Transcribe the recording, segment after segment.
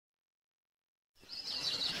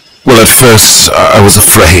Well, at first, I was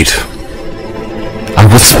afraid. I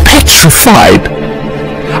was petrified.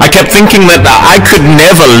 I kept thinking that I could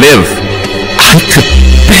never live. I could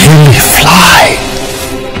barely fly.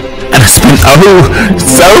 And I spent,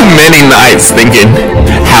 so many nights thinking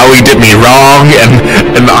how he did me wrong,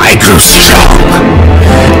 and I grew strong.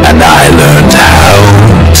 And I learned how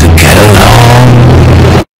to get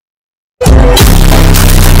along.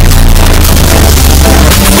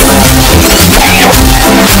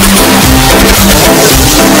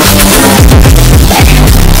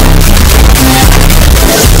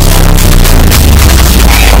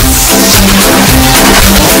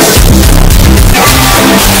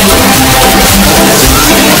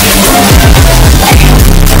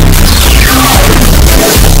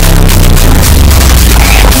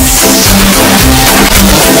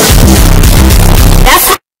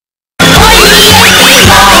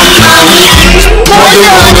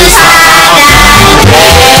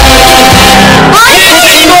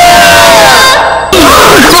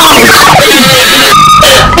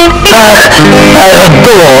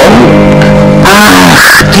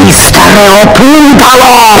 Die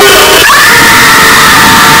Stereopinballon!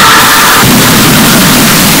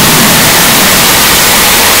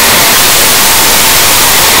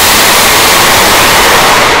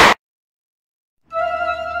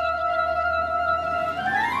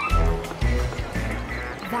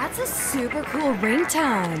 That's a super cool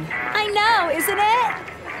ringtone. I know, isn't it?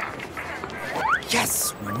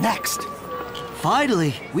 Yes, we're next.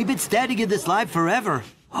 Finally, we've been standing in this line forever.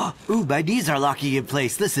 Ooh, my knees are locking in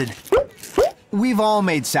place. Listen. We've all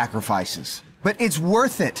made sacrifices, but it's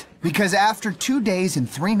worth it. Because after 2 days and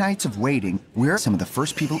 3 nights of waiting, we're some of the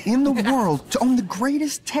first people in the world to own the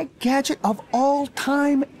greatest tech gadget of all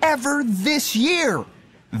time ever this year.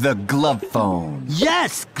 The glove phone.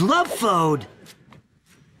 Yes, glove phone.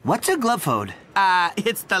 What's a glove phone?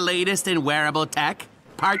 It's the latest in wearable tech.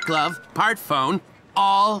 Part glove, part phone,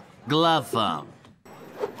 all glove phone.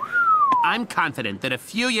 I'm confident that a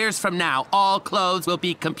few years from now, all clothes will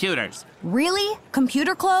be computers. Really?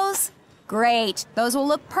 Computer clothes? Great. Those will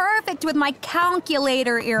look perfect with my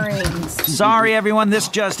calculator earrings. Sorry, everyone. This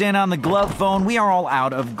just in on the glove phone. We are all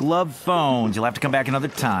out of glove phones. You'll have to come back another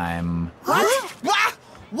time. What?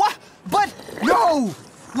 What? But no!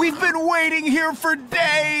 We've been waiting here for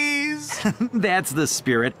days! That's the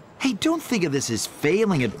spirit. Hey, don't think of this as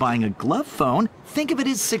failing at buying a glove phone. Think of it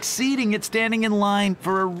as succeeding at standing in line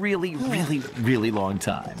for a really, really, really long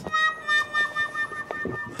time.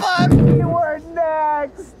 But you were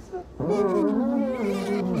next!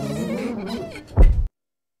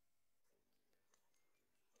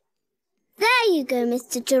 There you go,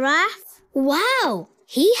 Mr. Giraffe. Wow,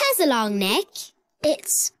 he has a long neck.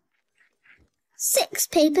 It's 6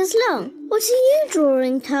 papers long. What are you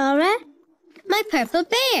drawing, Tara? My purple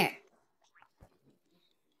bear.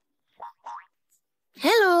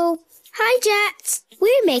 Hello. Hi, Jats.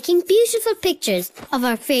 We're making beautiful pictures of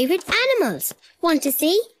our favorite animals. Want to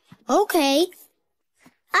see? Okay.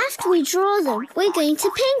 After we draw them, we're going to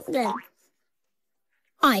paint them.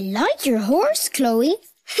 I like your horse, Chloe.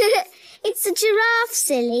 It's a giraffe,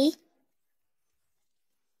 silly.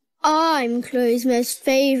 I'm Chloe's most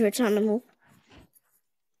favorite animal.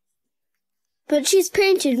 But she's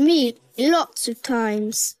painted me lots of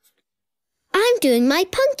times. I'm doing my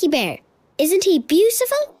Punky Bear. Isn't he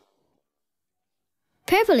beautiful?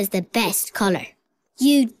 Purple is the best colour.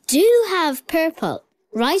 You do have purple,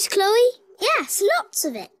 right, Chloe? Yes, lots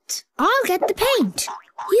of it. I'll get the paint.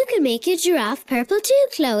 You can make your giraffe purple too,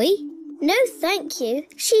 Chloe. No, thank you.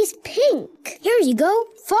 She's pink. Here you go.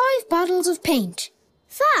 5 bottles of paint.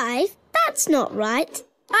 5? That's not right.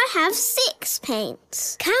 I have 6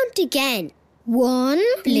 paints. Count again. 1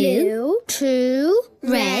 blue, 2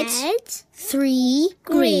 red, 3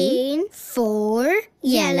 green, 4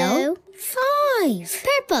 yellow, 5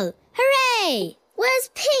 purple. Hooray! Where's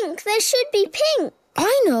pink? There should be pink.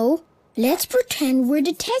 I know. Let's pretend we're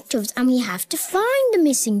detectives and we have to find the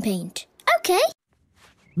missing paint. Okay.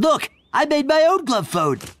 Look, I made my own glove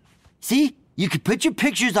phone. See? You can put your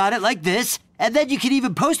pictures on it like this, and then you can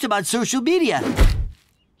even post them on social media.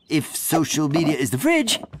 If social media is the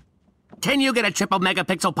fridge. Can you get a triple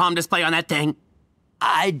megapixel palm display on that thing?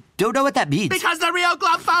 I don't know what that means. Because the real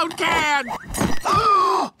glove phone can!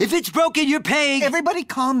 If it's broken, you're paying. Everybody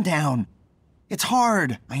calm down. It's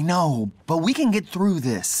hard, I know, but we can get through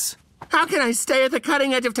this. How can I stay at the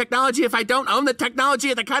cutting edge of technology if I don't own the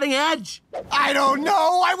technology at the cutting edge? I don't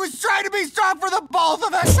know. I was trying to be strong for the both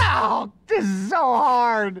of us. Oh, this is so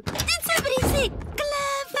hard. Did somebody say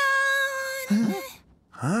glove phone?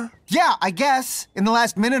 Huh? Yeah, I guess. In the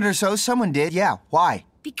last minute or so, someone did. Yeah, why?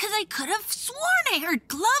 because I could have sworn I heard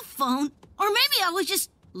glove phone, or maybe I was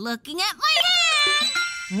just looking at my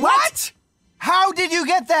hand. What? How did you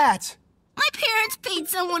get that? My parents paid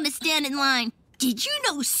someone to stand in line. Did you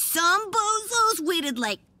know some bozos waited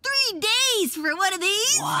like 3 days for one of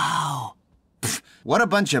these? Wow. What a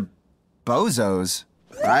bunch of bozos.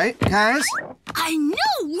 Right, guys? I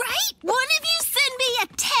know, right? One of you send me a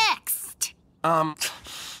text.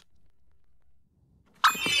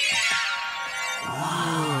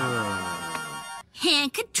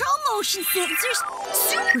 Hand control motion sensors,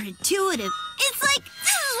 super intuitive. It's like,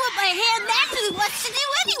 this is what my hand naturally wants to do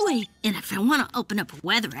anyway. And if I want to open up a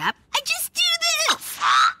weather app, I just do this.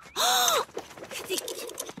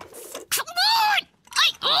 Come on!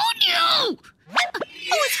 I own you! Oh,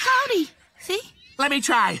 it's cloudy. See? Let me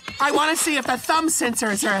try. I want to see if the thumb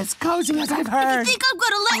sensors are as cozy as I've heard. If you think I'm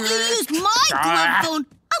going to let you use my glove phone,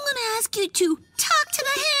 I'm going to ask you to talk to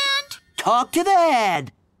the hand. Talk to the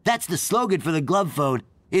hand. That's the slogan for the glove phone.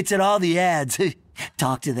 It's in all the ads.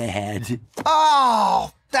 Talk to the hand.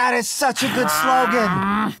 Oh, that is such a good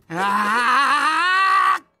slogan.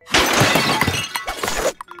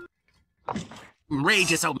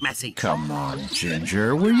 Rage is so messy. Come on,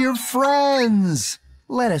 Ginger. We're your friends.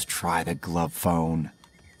 Let us try the glove phone.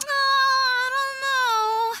 I don't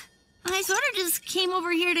know. I sort of just came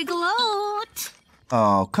over here to gloat.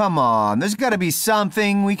 Oh, come on. There's got to be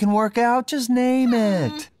something we can work out. Just name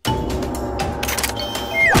it.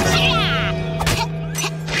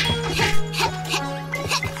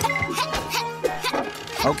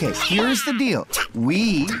 Okay, here's the deal.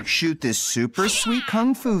 We shoot this super sweet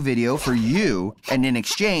kung fu video for you, and in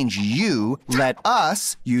exchange, you let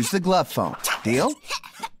us use the glove phone. Deal?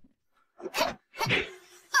 I'll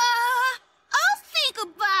think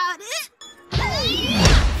about it.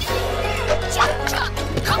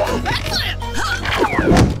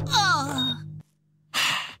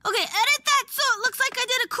 Okay, edit that so it looks like I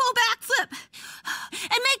did a cool backflip.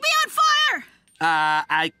 And make me on fire!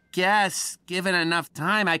 I guess, given enough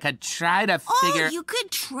time, I could try to figure... Oh, you could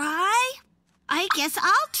try? I guess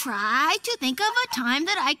I'll try to think of a time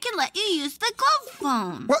that I can let you use the glove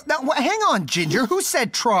phone. Well, now, hang on, Ginger. Who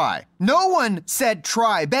said try? No one said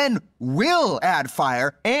try. Ben will add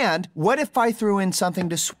fire. And what if I threw in something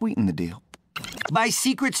to sweeten the deal? My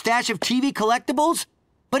secret stash of TV collectibles?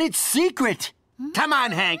 But it's secret. Come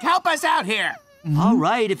on, Hank, help us out here. All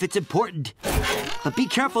right, if it's important. But be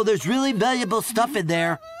careful, there's really valuable stuff in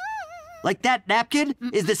there. Like that napkin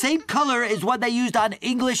is the same color as one they used on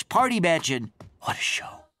English Party Mansion. What a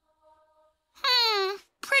show.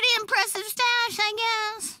 Pretty impressive stash,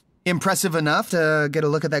 I guess. Impressive enough to get a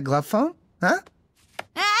look at that glove phone? Huh?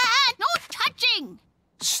 No touching!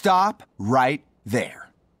 Stop right there.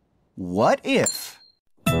 What if...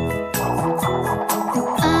 I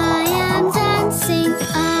am dancing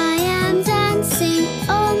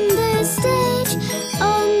on the stage,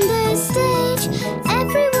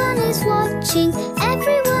 Everyone is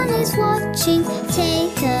watching,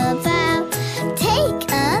 take a bow,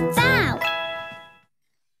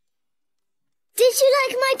 Did you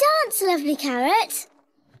like my dance, lovely carrot?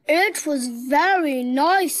 It was very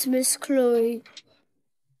nice, Miss Chloe.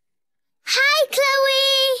 Hi,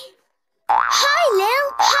 Chloe! Hi,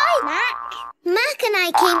 Lil! Hi, Mac! Mac and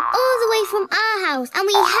I came all the way from our house, and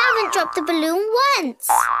we haven't dropped a balloon once.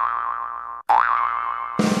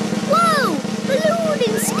 Whoa! Balloon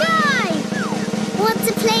in sky! Want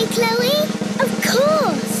to play, Chloe? Of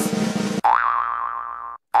course!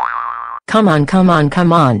 Come on. Come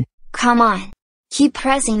on. Keep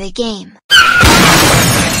pressing the game.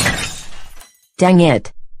 Dang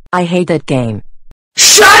it. I hate that game.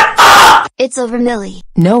 Shut up! It's over, Millie.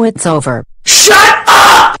 No, it's over. Shut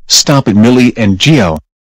up! Stop it, Millie and Geo.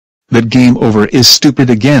 That game over is stupid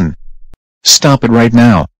again. Stop it right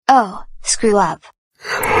now. Oh, screw up.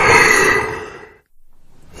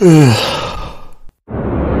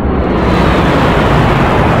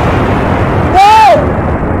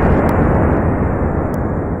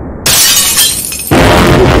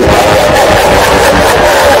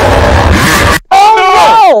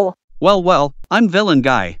 Well, I'm villain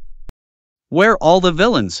guy. Where all the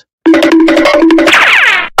villains?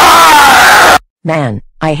 Man,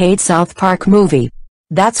 I hate South Park movie.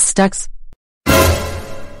 That's Stux. Ha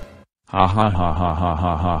ha ha ha ha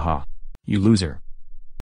ha ha ha. You loser.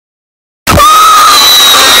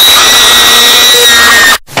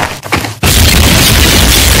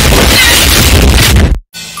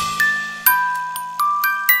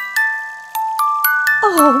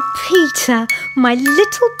 Oh, Peter, my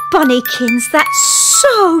little bunnykins, that's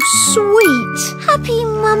so sweet. Happy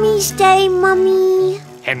Mummy's Day, Mummy.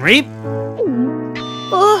 Henry?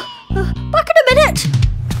 Back in a minute.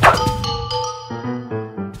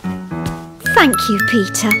 Thank you,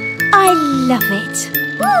 Peter. I love it.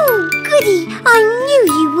 Oh, goody. I knew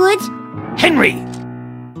you would. Henry!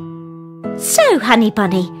 So, Honey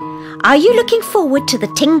Bunny, are you looking forward to the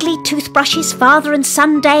Tingly Toothbrushes Father and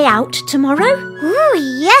Son Day Out tomorrow?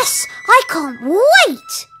 Oh, yes. I can't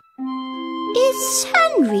wait. Is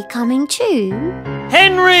Henry coming too?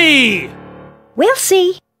 Henry! We'll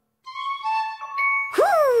see.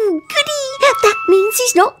 Ooh, goody. That means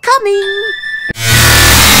he's not coming.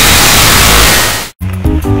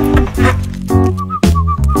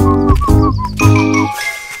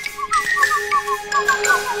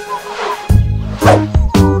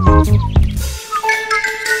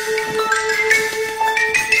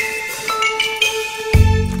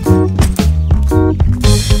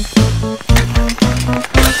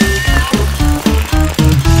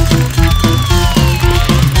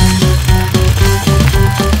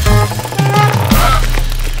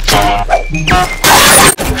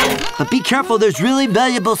 But be careful, there's really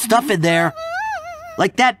valuable stuff in there.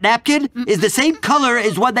 Like that napkin is the same color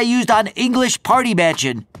as one they used on English Party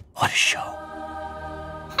Mansion. What a show.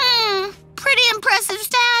 Pretty impressive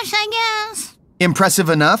stash, I guess. Impressive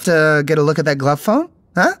enough to get a look at that glove phone?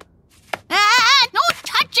 Huh? No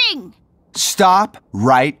touching! Stop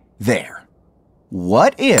right there.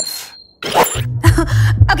 What if...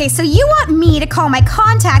 Okay, so you want me to call my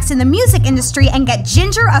contacts in the music industry and get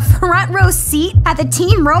Ginger a front row seat at the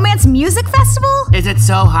Teen Romance Music Festival? Is it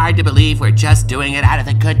so hard to believe we're just doing it out of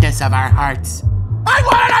the goodness of our hearts? I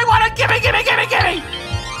want it! Gimme!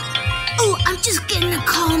 Oh, I'm just getting a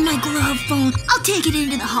call on my glove phone. I'll take it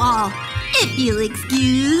into the hall. If you'll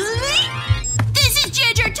excuse me. This is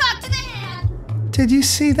Ginger, talk to the hand. Did you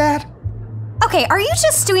see that? Okay, are you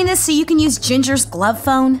just doing this so you can use Ginger's glove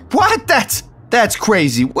phone? What? That's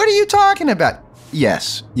crazy. What are you talking about?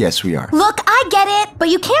 Yes, we are. Look, I get it, but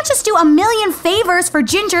you can't just do a million favors for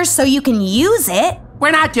Ginger so you can use it.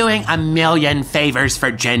 We're not doing a million favors for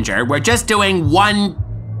Ginger. We're just doing one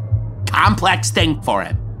complex thing for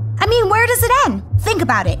him. I mean, where does it end? Think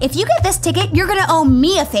about it. If you get this ticket, you're gonna owe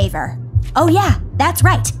me a favor. Oh yeah, that's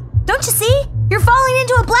right. Don't you see? You're falling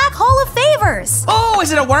into a black hole of favors. Oh,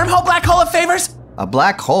 is it a wormhole black hole of favors? A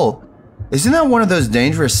black hole? Isn't that one of those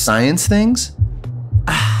dangerous science things?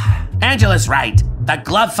 Angela's right. The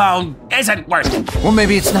glove phone isn't worth it. Well,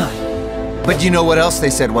 maybe it's not. But you know what else they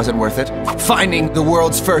said wasn't worth it? Finding the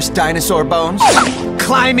world's first dinosaur bones?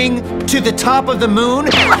 Climbing to the top of the moon?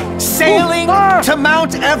 Sailing to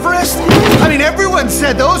Mount Everest? I mean, everyone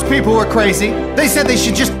said those people were crazy. They said they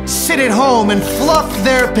should just sit at home and fluff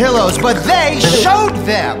their pillows, but they showed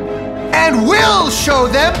them. And we'll show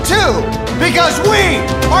them too, because we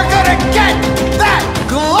are gonna get that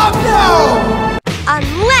glove phone!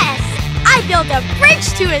 Unless I build a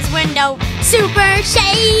bridge to his window. Super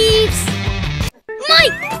shapes!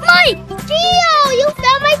 Mike! Geo, you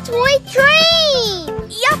found my toy train!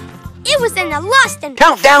 Yup, it was in the lost and...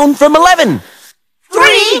 Countdown from 11.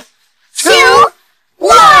 3, 2,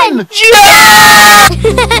 1! Yeah!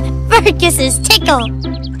 Fergus's tickle.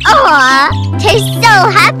 Aw, they're so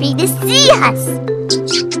happy to see us.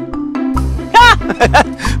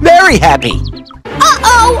 Very happy.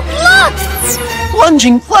 Uh-oh, look!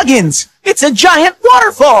 Plunging plugins. It's a giant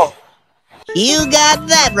waterfall. You got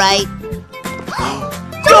that right.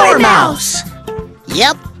 Dormouse.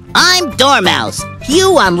 Yep, I'm Dormouse.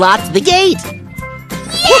 You unlocked the gate.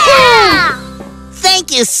 Yeah!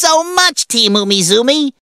 Thank you so much, Team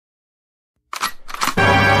Umizoomi.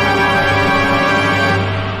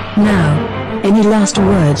 Now, any last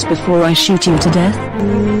words before I shoot you to death?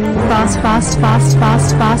 Fast.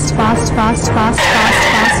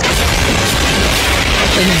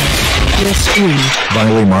 Yes,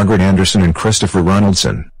 Violet Margaret Anderson and Christopher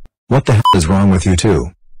Ronaldson. What the hell is wrong with you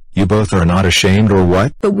two? You both are not ashamed or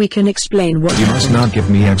what? but we can explain what... You must not give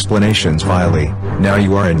me explanations, Violet. Now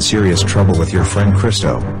you are in serious trouble with your friend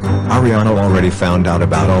Christo. Ariana already found out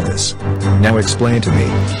about all this. Now explain to me,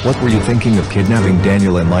 what were you thinking of kidnapping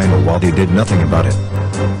Daniel and Lionel while they did nothing about it?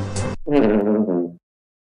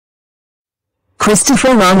 Christopher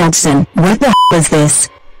Ronaldson, what the hell is this?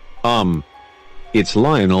 It's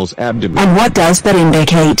Lionel's abdomen. And what does that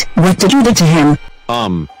indicate? What did you do to him?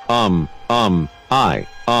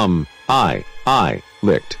 I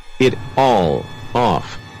licked it all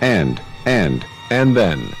off, and then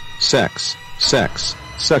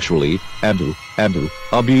sexually,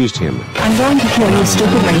 abused him. I'm going to kill you,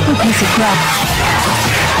 stupid little piece of crap.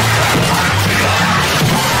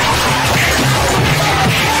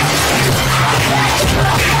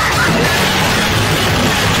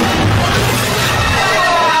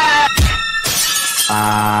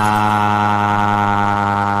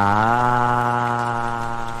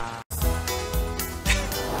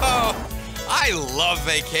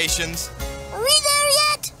 vacations? Are we there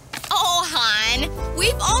yet? Oh, hon,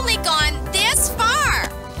 we've only gone this far.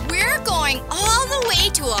 We're going all the way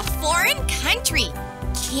to a foreign country,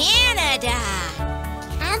 Canada.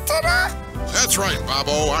 Canada? That's right,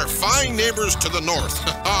 Bobo. Our fine neighbors to the north.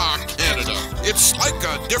 Canada. It's like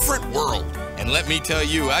a different world. And let me tell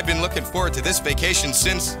you, I've been looking forward to this vacation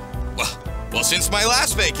since, well, since my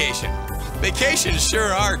last vacation. Vacations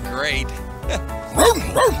sure are great.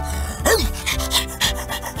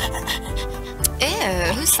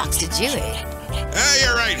 Ew, whose socks did you eat?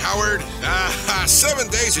 You're right, Howard. 7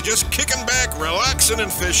 days of just kicking back, relaxing,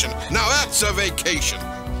 and fishing. Now that's a vacation.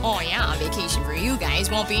 Oh yeah, vacation for you guys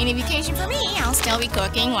won't be any vacation for me. I'll still be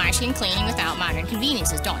cooking, washing, cleaning without modern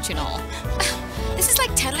conveniences, don't you know? This is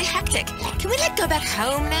like totally hectic. Can we go back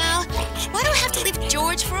home now? Why do I have to leave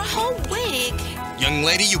George for a whole week? Young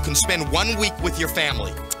lady, you can spend 1 week with your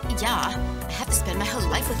family. Yeah, I have to spend my whole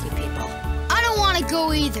life with you people. I don't want to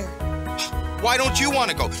go either. Why don't you want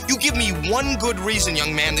to go? You give me one good reason,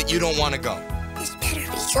 young man, that you don't want to go. This better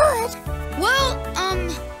be good. Well,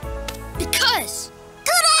 because.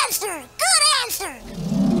 Good answer! Good answer!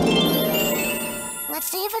 Let's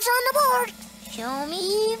see if it's on the board. Show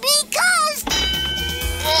me because.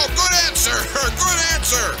 Oh, good answer! Good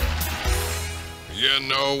answer! You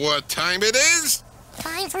know what time it is?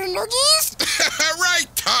 Time for noogies? Right,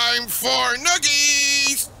 time for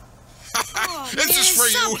noogies! This is for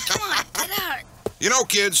you. Get out. You know,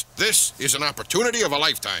 kids, this is an opportunity of a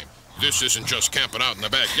lifetime. This isn't just camping out in the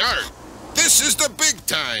backyard. This is the big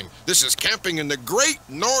time. This is camping in the great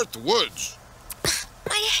North Woods.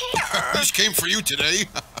 My hair. This came for you today.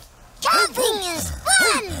 Camping is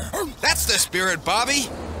fun. That's the spirit, Bobby.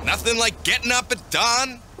 Nothing like getting up at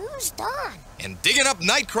dawn. Who's Don? And digging up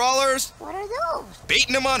night crawlers. What are those?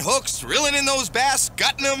 Baiting them on hooks, reeling in those bass,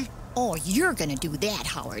 gutting them. Oh, you're gonna do that,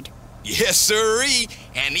 Howard. Yes, sirree.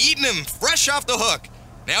 And eating them fresh off the hook.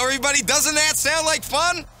 Now, everybody, doesn't that sound like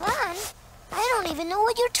fun? Fun? I don't even know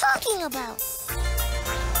what you're talking about.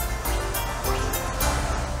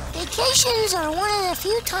 Vacations are one of the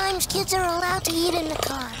few times kids are allowed to eat in the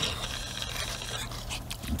car.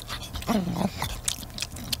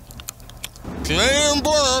 Canadian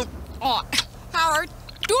border. Oh, Howard,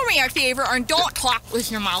 do me a favor and don't talk with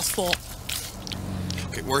your mouth full.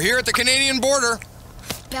 Okay, we're here at the Canadian border.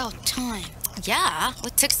 About time. Yeah,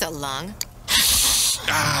 what took so long?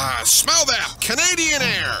 Smell that Canadian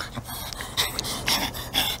air.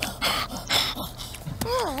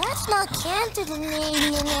 Oh, that's not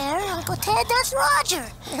Canadian air, Uncle Ted. That's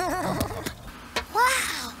Roger.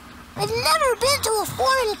 Wow, I've never been to a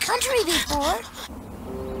foreign country before.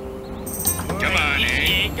 Come on,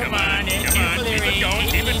 eh? Come on, eh? Come on, keep it going,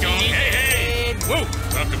 keep it going. Hey, hey! Whoa!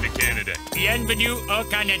 Welcome to Canada. Bienvenue au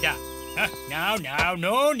Canada. Now,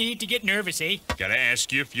 no need to get nervous, eh? Gotta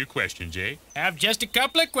ask you a few questions, eh? Have just a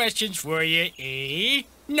couple of questions for you, eh?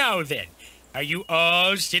 Now then, are you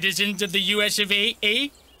all citizens of the US of A, eh?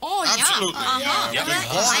 Oh, absolutely.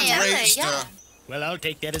 Yeah. Well, I'll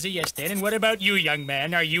take that as a yes then. And what about you, young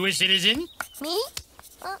man? Are you a citizen? Me?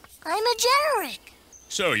 I'm a generic.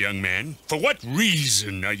 So, young man, for what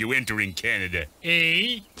reason are you entering Canada,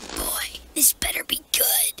 eh? Boy, this better be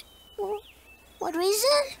good. What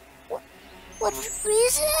reason? What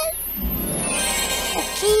reason?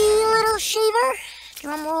 Okay, little shaver.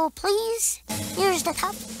 Drum roll, please. Here's the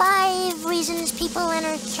top 5 reasons people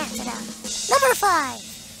enter Canada. Number 5.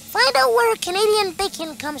 Find out where Canadian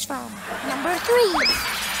bacon comes from. Number 3.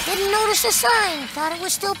 Didn't notice a sign. Thought it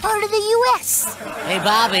was still part of the U.S. Hey,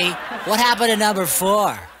 Bobby, what happened to number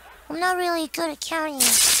 4? I'm not really good at counting.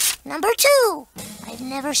 Number 2. I've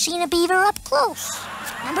never seen a beaver up close.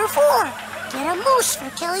 Number 4. Get a moose for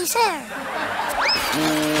Kelly's hair.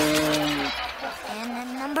 And the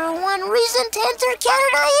number 1 reason to enter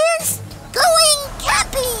Canada is going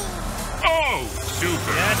camping. Oh,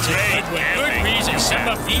 super. That's a good reason. Some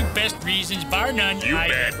of the best reasons, bar none, You I've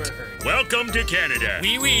bet. ever heard. Welcome to Canada.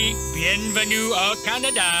 Oui, oui. Bienvenue au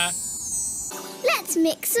Canada. Let's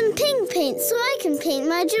mix some pink paint so I can paint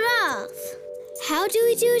my giraffe. How do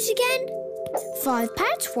we do it again? 5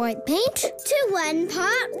 parts white paint to 1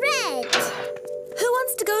 part red. Who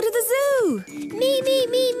wants to go to the zoo? Me.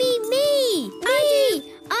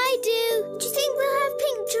 I do. Do you think we'll have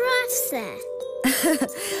pink giraffes there?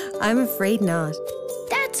 I'm afraid not.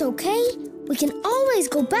 That's okay. We can always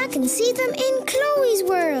go back and see them in Chloe's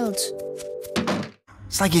world.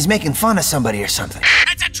 It's like he's making fun of somebody or something.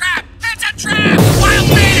 It's a trap! It's a trap! Wild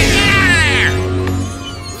man!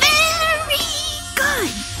 Very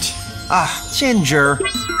good. Ah, Ginger.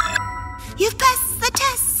 You've passed the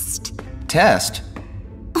test. Test?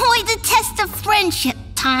 Why, the test of friendship,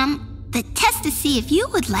 Tom. The test to see if you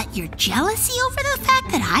would let your jealousy over the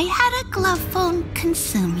fact that I had a glove phone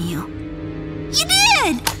consume you. You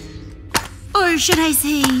did! Or should I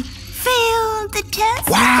say, failed the test?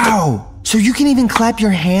 Wow! So you can even clap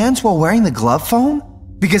your hands while wearing the glove phone?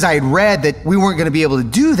 Because I had read that we weren't going to be able to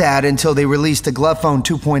do that until they released the glove phone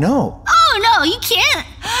 2.0. Oh no, you can't!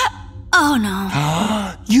 Oh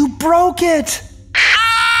no. You broke it!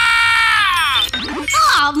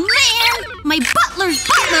 Oh man! My butler's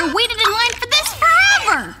butler waited in line for this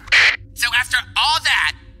forever! So after all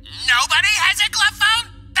that, nobody has a glove phone?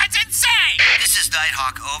 That's insane! This is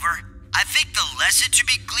Nighthawk, over. I think the lesson to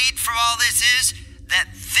be gleaned from all this is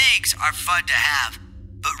that things are fun to have.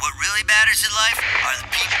 But what really matters in life are the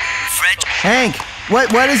people, friends. Hank,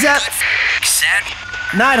 what is that? Sad.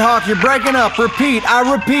 Nighthawk, you're breaking up. Repeat, I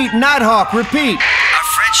repeat, Nighthawk, repeat. Our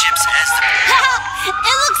friendships as the... It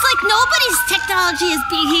looks like nobody's technology is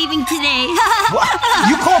behaving today. What?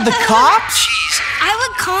 You called the cops? Jeez. I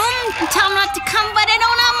would call them and tell them not to come, but I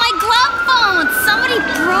don't have my glove phone. Somebody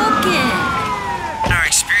broke it. Our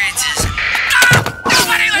experiences...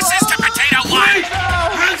 Nobody listens to Potato One!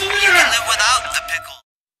 You can live without the pickle.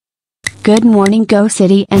 Good morning, Go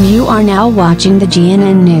City, and you are now watching the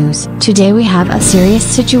GNN News. Today we have a serious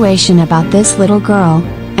situation about this little girl,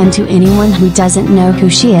 and to anyone who doesn't know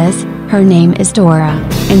who she is, her name is Dora,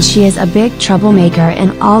 and she is a big troublemaker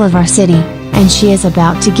in all of our city, and she is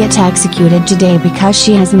about to get executed today because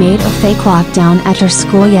she has made a fake lockdown at her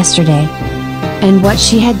school yesterday. And what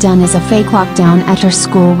she had done as a fake lockdown at her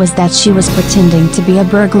school was that she was pretending to be a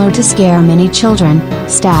burglar to scare many children,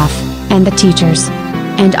 staff, and the teachers.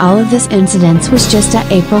 And all of this incident was just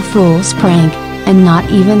an April Fool's prank, and not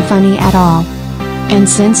even funny at all. And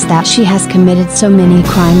since that she has committed so many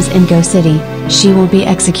crimes in Go City, she will be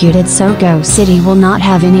executed, so Go City will not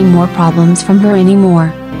have any more problems from her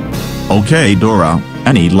anymore. Okay, Dora,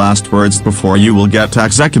 any last words before you will get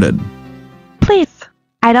executed? Please,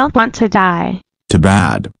 I don't want to die. Too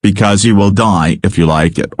bad, because you will die if you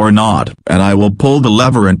like it or not, and I will pull the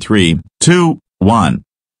lever in 3, 2, 1.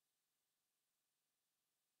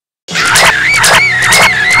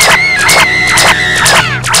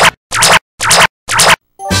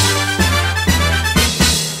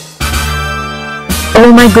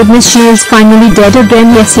 Oh my goodness, she is finally dead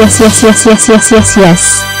again. Yes.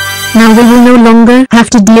 Now we will no longer have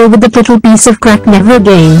to deal with that little piece of crap never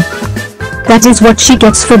again. That is what she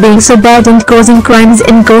gets for being so bad and causing crimes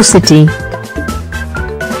in Go City.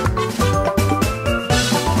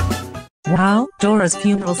 Wow, Dora's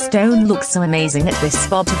funeral stone looks so amazing at this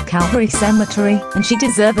spot of Calvary Cemetery, and she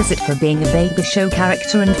deserves it for being a baby show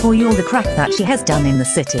character and for all the crap that she has done in the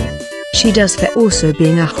city. She does for also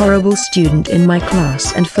being a horrible student in my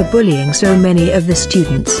class and for bullying so many of the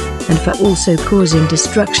students, and for also causing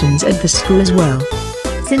destructions at the school as well.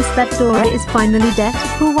 Since that Dora is finally dead,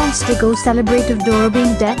 who wants to go celebrate of Dora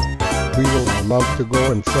being dead? We will love to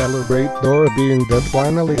go and celebrate Dora being dead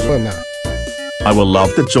finally, Luna. I will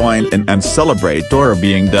love to join in and celebrate Dora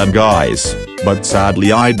being dead, guys, but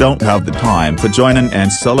sadly I don't have the time to join in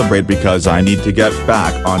and celebrate because I need to get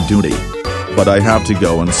back on duty. But I have to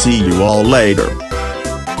go and see you all later.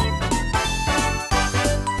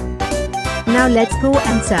 Now let's go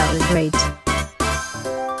and celebrate.